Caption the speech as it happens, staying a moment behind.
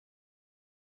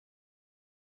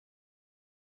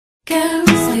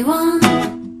Girls, they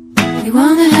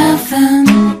wanna have fun.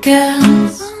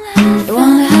 Girls, they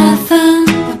wanna have fun.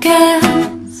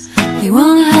 Girls, they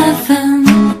wanna have fun.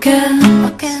 Girls,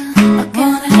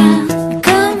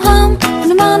 come home in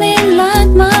the morning like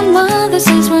my mother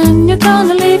says, when you're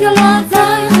gonna live your life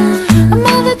right. A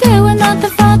mother dear, we're not the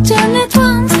fortunate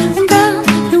ones. And girls,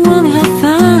 they wanna have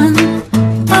fun.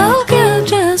 Oh, girls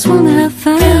just wanna have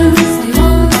fun. Girls,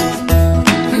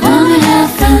 they wanna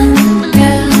have fun.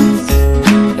 Girls,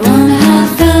 they wanna have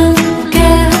fun.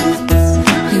 Girls,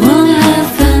 they wanna have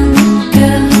fun.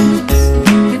 Girls,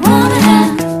 they wanna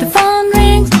have. The phone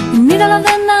rings in the middle of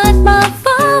the night. My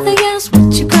father yells, what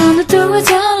you gonna do with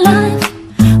your life?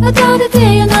 I told you,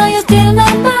 dear, you know you're still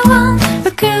number one.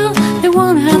 But girl, they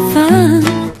wanna have fun.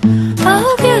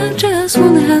 Oh, girl, just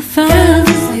wanna have fun.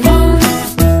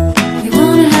 Girls, they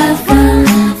wanna have fun.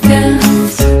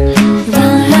 Girls, they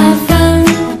wanna have fun.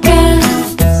 Girls,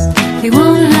 they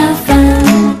wanna have fun.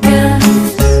 Girls,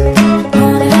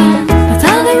 wanna have. But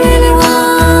all they really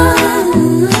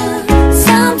want,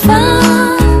 some fun.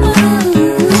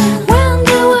 When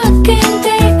the working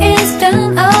day is done,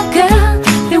 oh girl,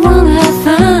 they wanna have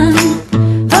fun.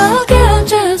 Oh girl,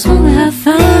 just wanna have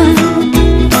fun.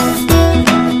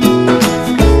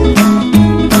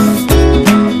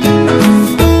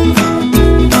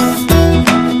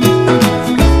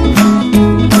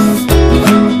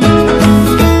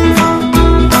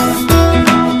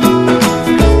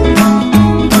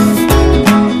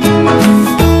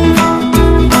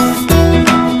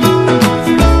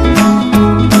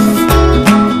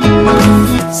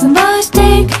 Some boys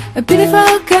take a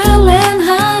beautiful girl and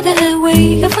hide her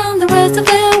away from the rest of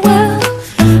the world.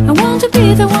 I want to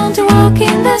be the one to walk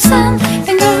in the sun.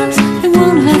 And girls, they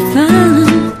wanna have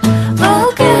fun.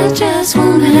 Oh, girls just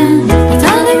wanna have. But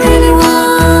all they really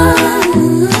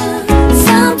want,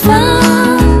 some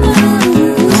fun.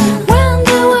 When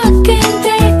the working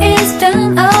day is done,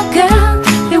 oh girl,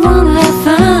 they wanna have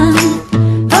fun.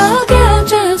 Oh, girls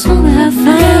just wanna have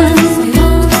fun.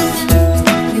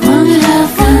 They wanna have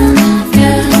fun.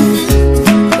 Girls,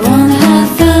 they wanna have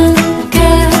fun.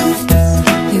 Girls,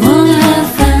 they wanna have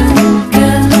fun.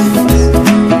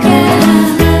 Girls,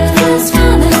 just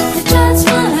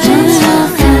wanna have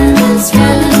fun.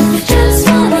 Just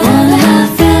wanna have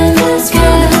fun. Just wanna have fun.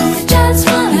 Just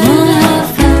wanna have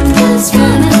fun. Just wanna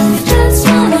have fun.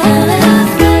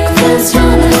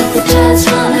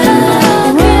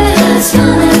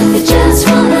 Just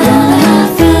wanna have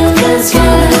fun.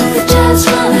 Just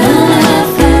wanna have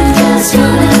fun. Just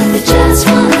wanna have fun. Just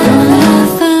wanna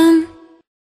have fun.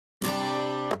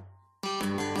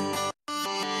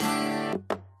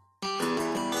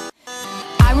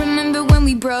 I remember when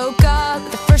we broke up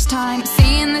the first time,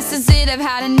 saying this is it, I've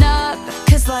had enough.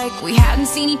 Cause like we hadn't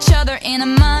seen each other in a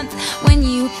month. When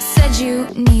you said you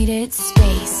needed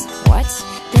space, what?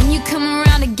 Then you come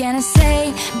around again and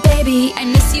say, baby, I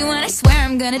miss you and I swear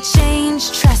I'm gonna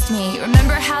change. Trust me,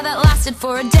 remember how that lasted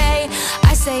for a day?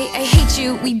 I say I hate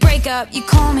you, we break up, you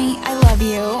call me, I love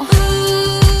you.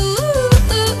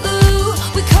 Ooh,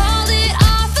 we called it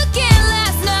off again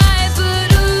last night, but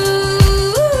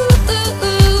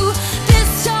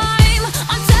this time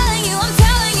I'm telling you,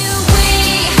 we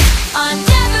are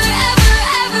never, ever,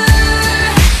 ever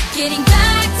getting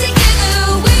back together.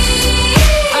 We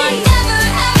are never,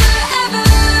 ever, ever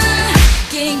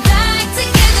getting back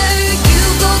together. You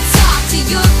go talk to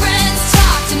your friends,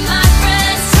 talk to my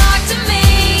friends, talk to me,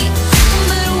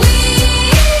 but we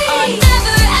are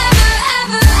never, ever,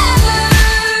 ever, ever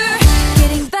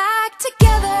getting back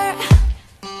together.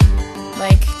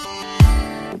 Like,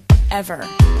 ever.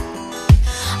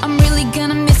 I'm really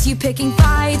gonna miss you picking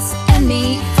fights, and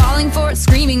me falling for it,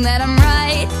 screaming that I'm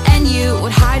right. And you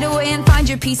would hide away and find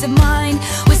your peace of mind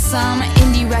with some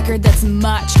indie record that's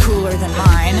much cooler than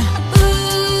mine. Ooh,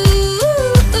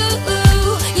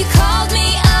 you called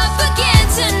me up again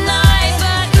tonight,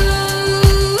 but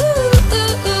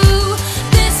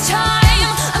this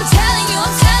time I'm telling you,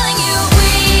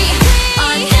 we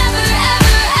are never,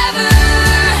 ever, ever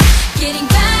getting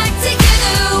back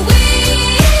together. We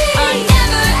are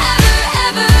never, ever,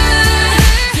 ever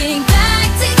getting back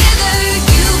together.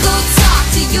 You go talk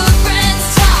to your friends,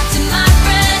 talk to my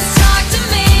friends, talk to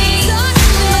me,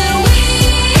 but we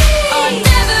are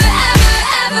never, ever,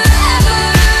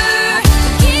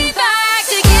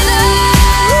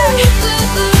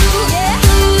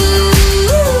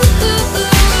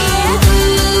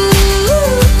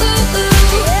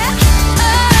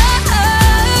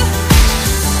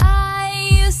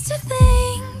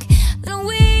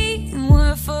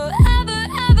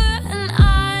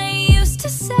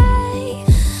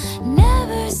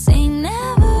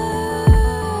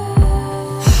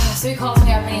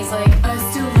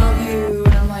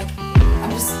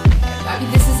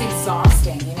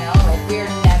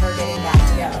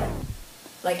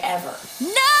 like ever.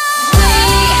 No!